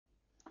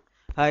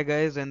Hi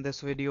guys, in this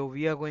video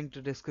we are going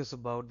to discuss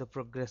about the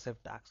progressive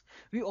tax.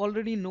 We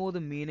already know the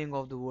meaning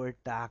of the word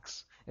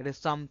tax. It is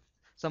some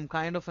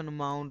kind of an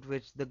amount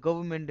which the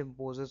government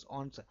imposes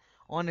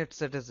on its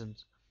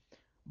citizens.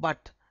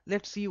 But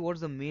let's see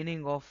what's the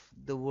meaning of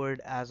the word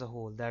as a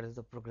whole, that is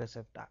the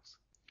progressive tax.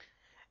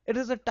 It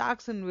is a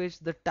tax in which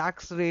the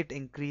tax rate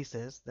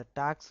increases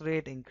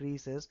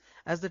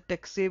as the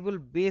taxable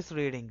base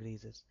rate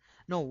increases.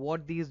 Now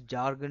what these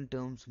jargon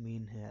terms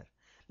mean here?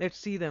 Let's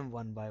see them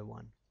one by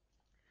one.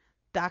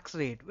 Tax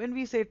rate. When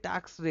we say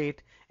tax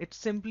rate, it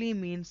simply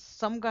means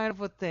some kind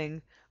of a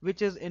thing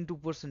which is into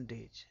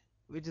percentage,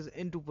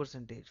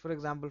 For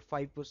example,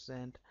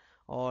 5%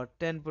 or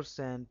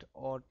 10%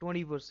 or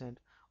 20%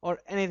 or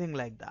anything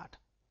like that.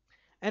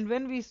 And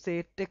when we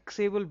say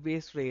taxable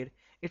base rate,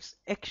 it's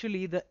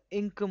actually the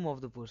income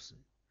of the person.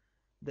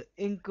 The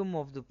income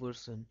of the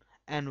person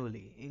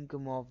annually.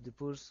 Income of the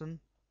person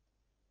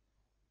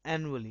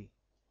annually.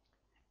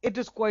 It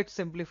is quite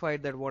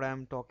simplified that what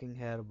I'm talking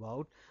here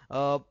about.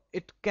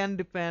 It can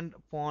depend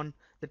upon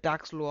the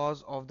tax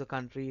laws of the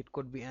country. It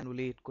could be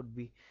annually, it could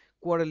be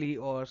quarterly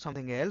or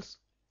something else.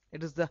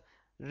 It is the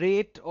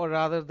rate or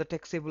rather the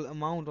taxable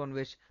amount on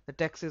which the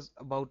tax is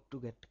about to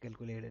get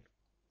calculated.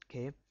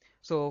 Okay.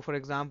 So for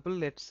example,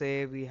 let's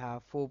say we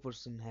have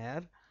 4%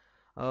 here.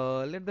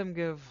 Let them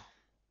give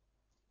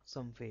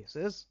some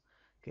faces.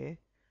 Okay.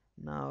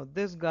 Now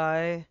this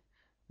guy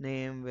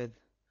name with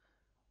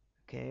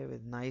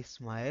with nice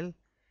smile.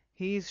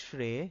 He's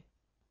Shrey.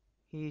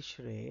 He's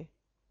Shrey.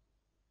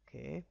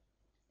 Okay.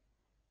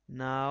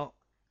 Now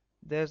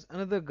there's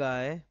another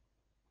guy.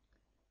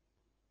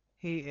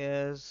 He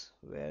is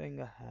wearing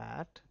a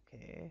hat.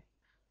 Okay.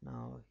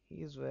 Now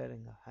he's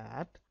wearing a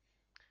hat.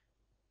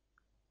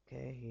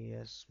 Okay. He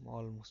has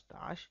small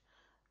mustache.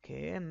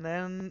 Okay. And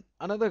then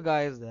another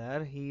guy is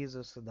there. He's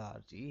a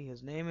Siddharji.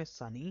 His name is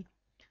Sunny.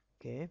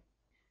 Okay.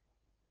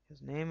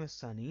 His name is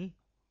Sunny.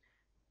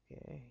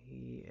 Okay.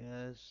 He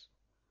is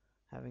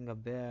having a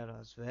bear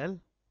as well.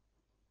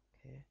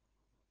 Okay.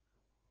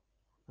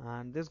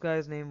 And this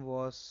guy's name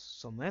was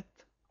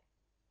Sumit.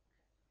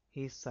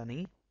 He's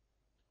Sunny.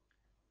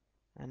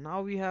 And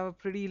now we have a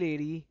pretty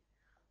lady.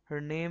 Her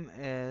name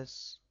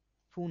is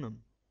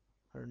Poonam.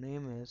 Her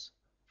name is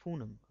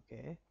Poonam,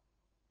 okay?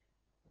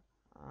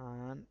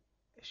 And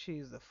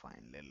she's the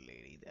fine little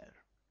lady there,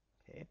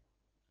 okay?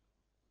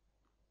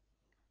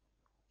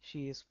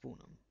 She is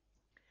Poonam.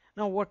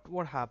 Now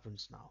what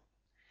happens now?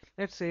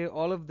 Let's say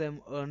all of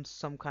them earn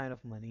some kind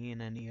of money in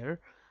an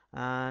year,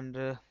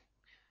 and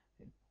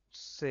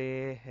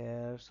say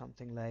here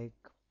something like,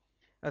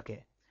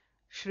 okay,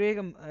 Shrey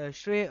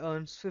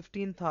earns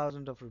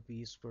 15,000 of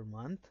rupees per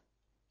month.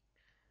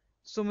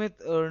 Sumit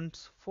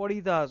earns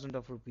 40,000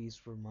 of rupees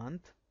per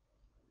month.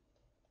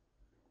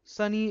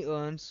 Sunny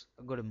earns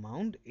a good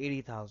amount,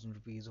 80,000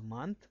 rupees a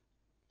month.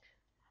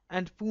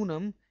 And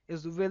Poonam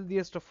is the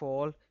wealthiest of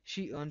all.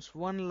 She earns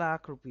 1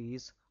 lakh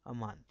rupees a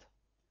month.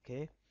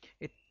 Okay,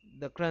 it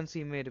the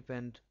currency may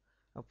depend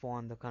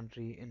upon the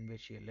country in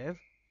which you live.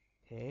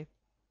 Okay,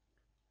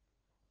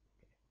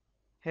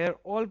 here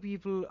all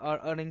people are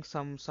earning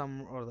some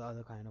or the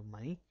other kind of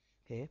money.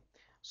 Okay,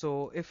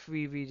 so if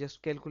we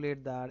just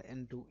calculate that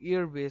into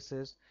year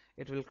basis,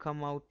 it will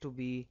come out to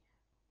be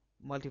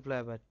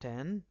multiplied by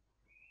 10.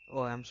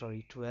 Oh, I'm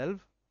sorry,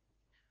 12,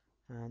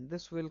 and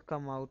this will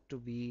come out to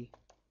be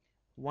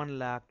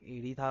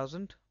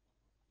 1,80,000.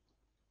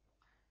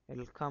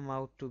 It'll come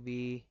out to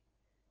be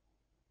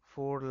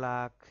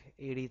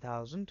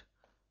 4,80,000.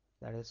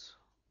 That is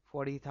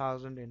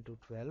 40,000 into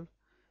 12.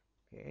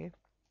 Okay.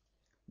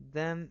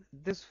 Then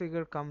this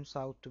figure comes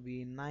out to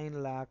be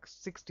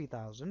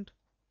 9,60,000.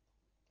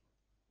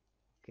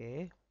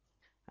 Okay.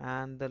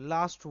 And the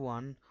last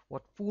one,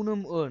 what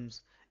Poonam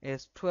earns,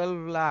 is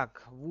 12 lakh,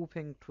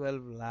 whooping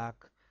 12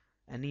 lakh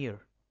an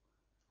year.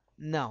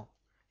 Now,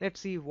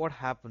 let's see what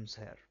happens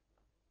here.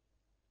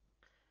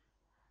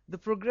 The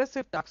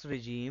progressive tax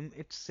regime,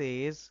 it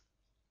says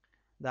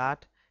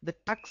that the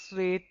tax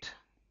rate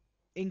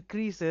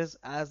increases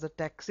as the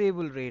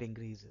taxable rate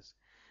increases.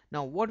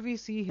 Now what we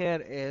see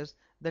here is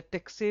the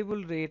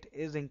taxable rate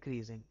is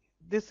increasing.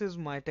 This is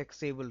my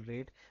taxable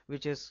rate,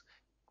 which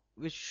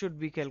should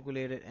be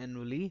calculated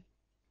annually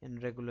in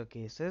regular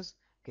cases.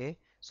 Okay,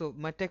 so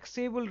my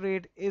taxable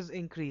rate is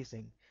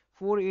increasing.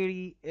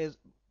 480 is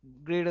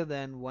greater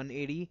than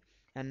 180,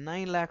 and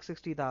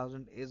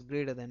 9,60,000 is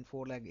greater than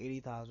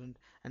 4,80,000,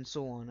 and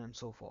so on and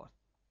so forth.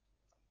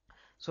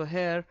 So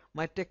here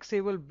my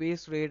taxable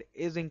base rate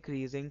is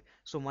increasing,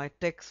 so my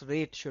tax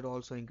rate should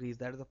also increase.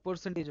 That is the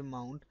percentage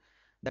amount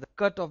that the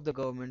cut of the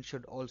government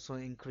should also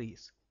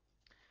increase.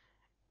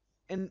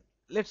 And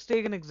let's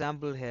take an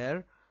example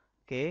here.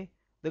 Okay,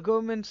 the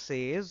government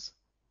says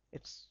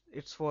it's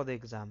for the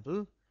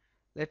example.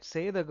 Let's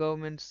say the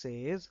government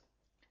says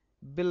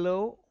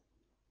below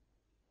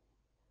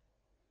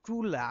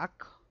 2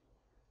 lakh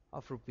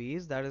of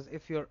rupees, that is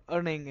if your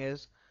earning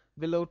is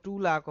below 2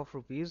 lakh of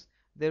rupees,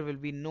 there will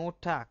be no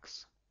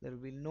tax. There will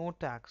be no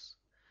tax.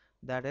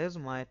 That is,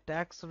 my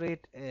tax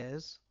rate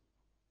is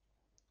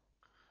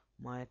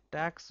my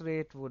tax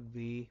rate would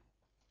be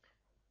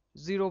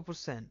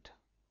 0%.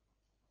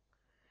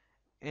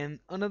 In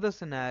another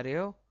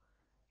scenario,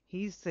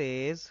 he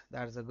says,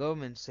 that is the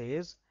government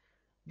says,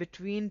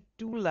 between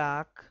 2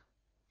 lakh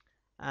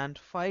and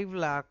 5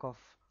 lakh of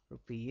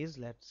rupees,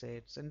 let's say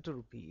it's into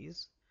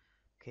rupees,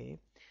 okay,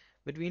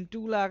 between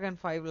 2 lakh and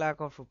 5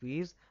 lakh of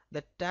rupees,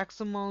 the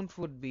tax amount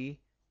would be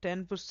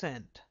 10%,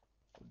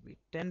 would be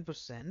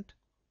 10%,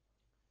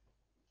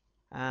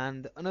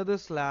 and another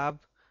slab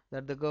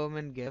that the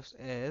government gives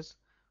is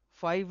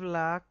 5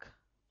 lakh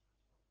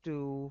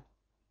to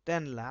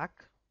 10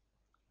 lakh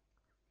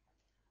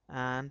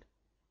and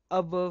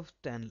above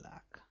 10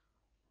 lakh,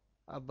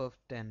 above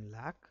 10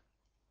 lakh,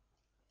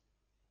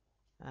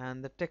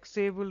 and the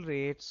taxable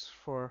rates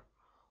for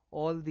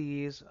all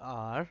these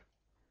are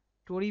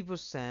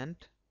 20%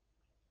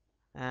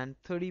 and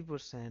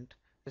 30%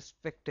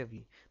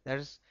 respectively. That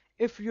is,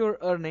 if you're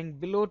earning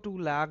below 2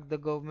 lakh, the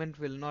government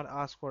will not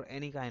ask for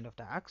any kind of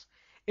tax.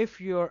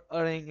 If your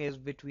earning is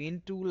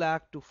between 2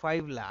 lakh to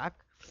 5 lakh,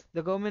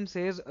 the government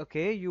says,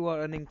 okay, you are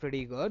earning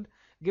pretty good,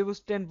 give us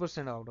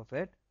 10% out of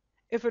it.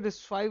 If it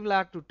is 5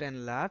 lakh to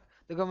 10 lakh,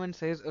 the government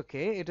says,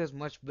 okay, it is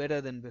much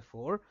better than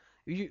before.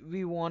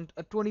 We want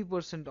a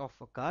 20% of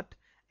a cut.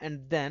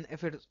 And then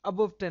if it is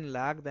above 10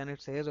 lakh, then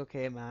it says,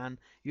 okay, man,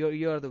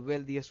 you're the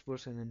wealthiest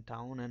person in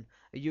town, and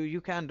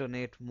you can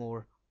donate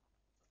more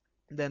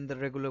than the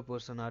regular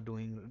person are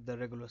doing, the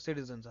regular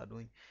citizens are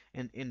doing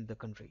in the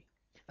country.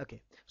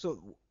 Okay,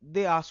 so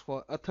they ask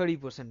for a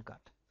 30%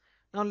 cut.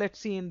 Now let's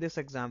see in this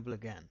example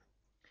again.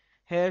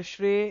 Here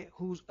Shrey,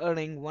 who's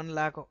earning 1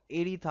 lakh of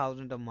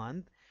 80,000 a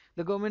month,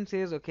 the government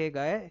says, okay,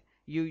 guy,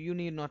 you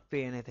need not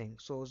pay anything,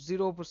 so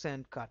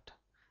 0% cut.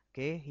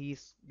 Okay,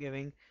 he's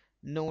giving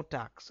no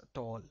tax at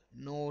all,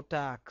 no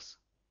tax,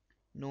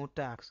 no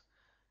tax.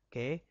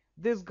 Okay,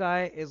 this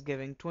guy is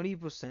giving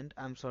 20%,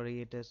 I'm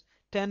sorry, it is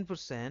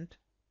 10%.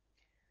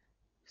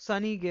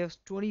 Sunny gives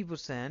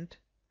 20%,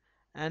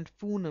 and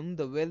Poonam,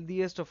 the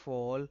wealthiest of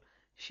all,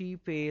 she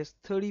pays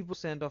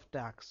 30% of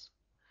tax.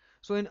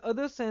 So in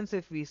other sense,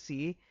 if we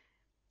see,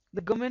 the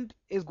government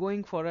is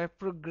going for a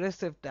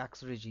progressive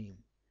tax regime.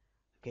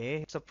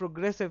 Okay, it's a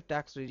progressive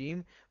tax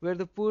regime where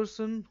the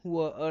person who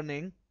are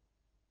earning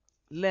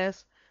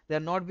less, they are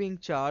not being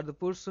charged. The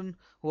person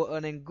who are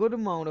earning good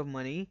amount of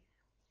money,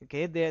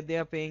 okay, they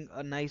are paying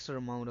a nicer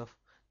amount of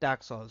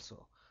tax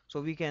also.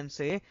 So we can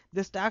say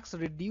this tax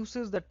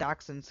reduces the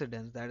tax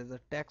incidence, that is the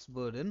tax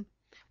burden.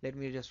 Let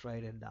me just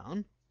write it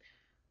down.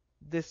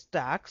 This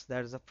tax,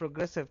 that is a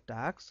progressive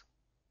tax,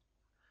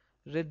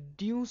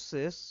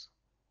 reduces,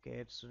 okay,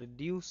 it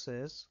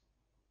reduces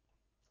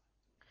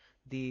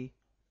the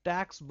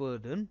tax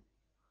burden,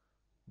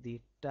 the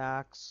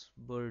tax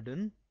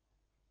burden,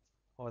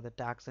 or the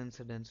tax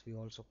incidence, we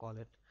also call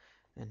it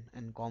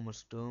in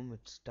commerce term,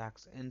 it's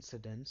tax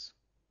incidence.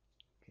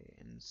 Okay,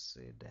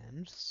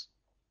 incidence.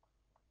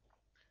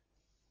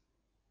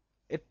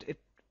 It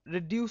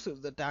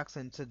reduces the tax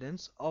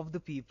incidence of the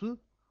people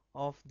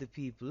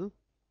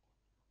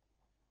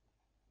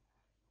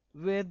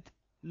with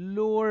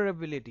lower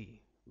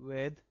ability,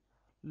 with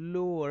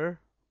lower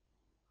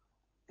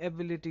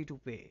ability to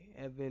pay,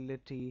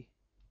 ability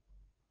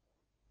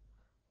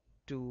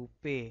to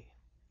pay,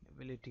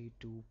 ability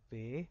to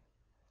pay.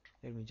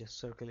 Let me just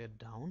circle it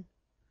down.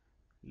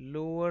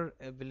 Lower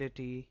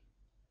ability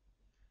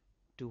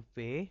to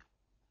pay,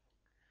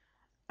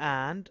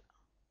 and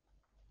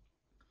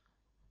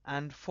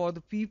for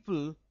the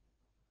people,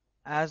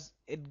 as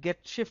it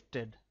gets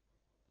shifted,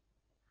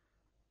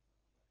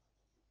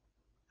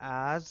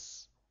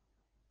 as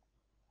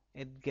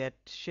it get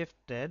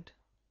shifted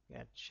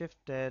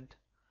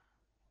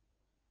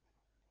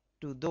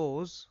to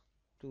those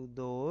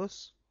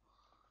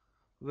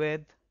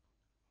with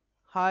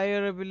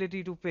higher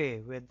ability to pay,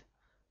 with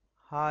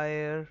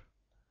higher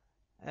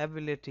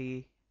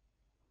ability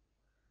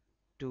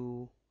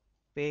to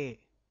pay.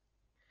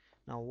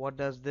 Now what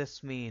does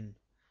this mean?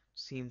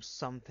 Seems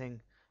something,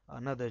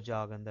 another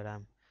jargon that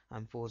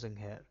I'm posing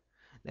here.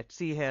 Let's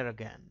see here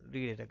again,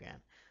 read it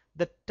again.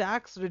 The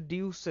tax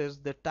reduces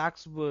the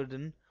tax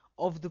burden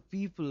of the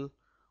people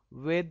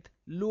with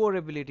lower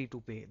ability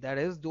to pay. That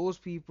is, those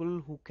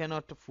people who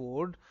cannot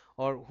afford,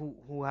 or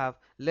who have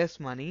less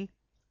money,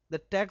 the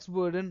tax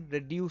burden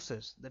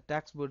reduces. The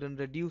tax burden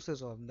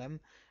reduces on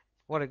them.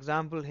 For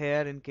example,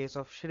 here in case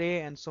of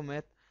Shrey and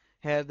Sumit,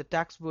 here the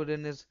tax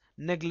burden is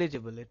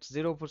negligible. It's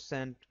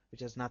 0%,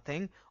 which is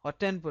nothing, or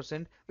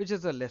 10%, which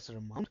is a lesser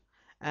amount.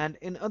 And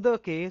in other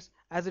case,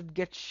 as it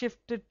gets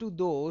shifted to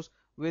those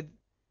with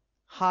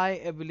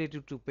high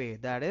ability to pay,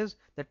 that is,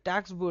 the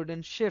tax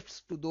burden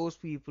shifts to those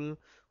people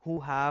who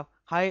have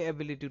high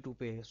ability to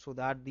pay, so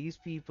that these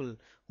people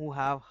who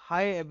have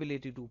high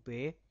ability to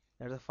pay,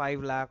 that is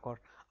 5 lakh or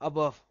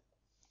above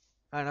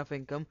kind of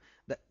income,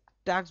 the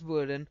tax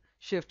burden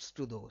shifts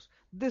to those.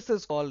 This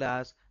is called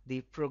as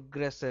the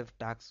progressive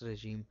tax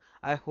regime.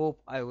 I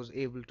hope I was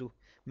able to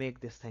make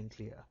this thing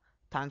clear.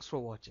 Thanks for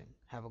watching.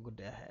 Have a good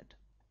day ahead.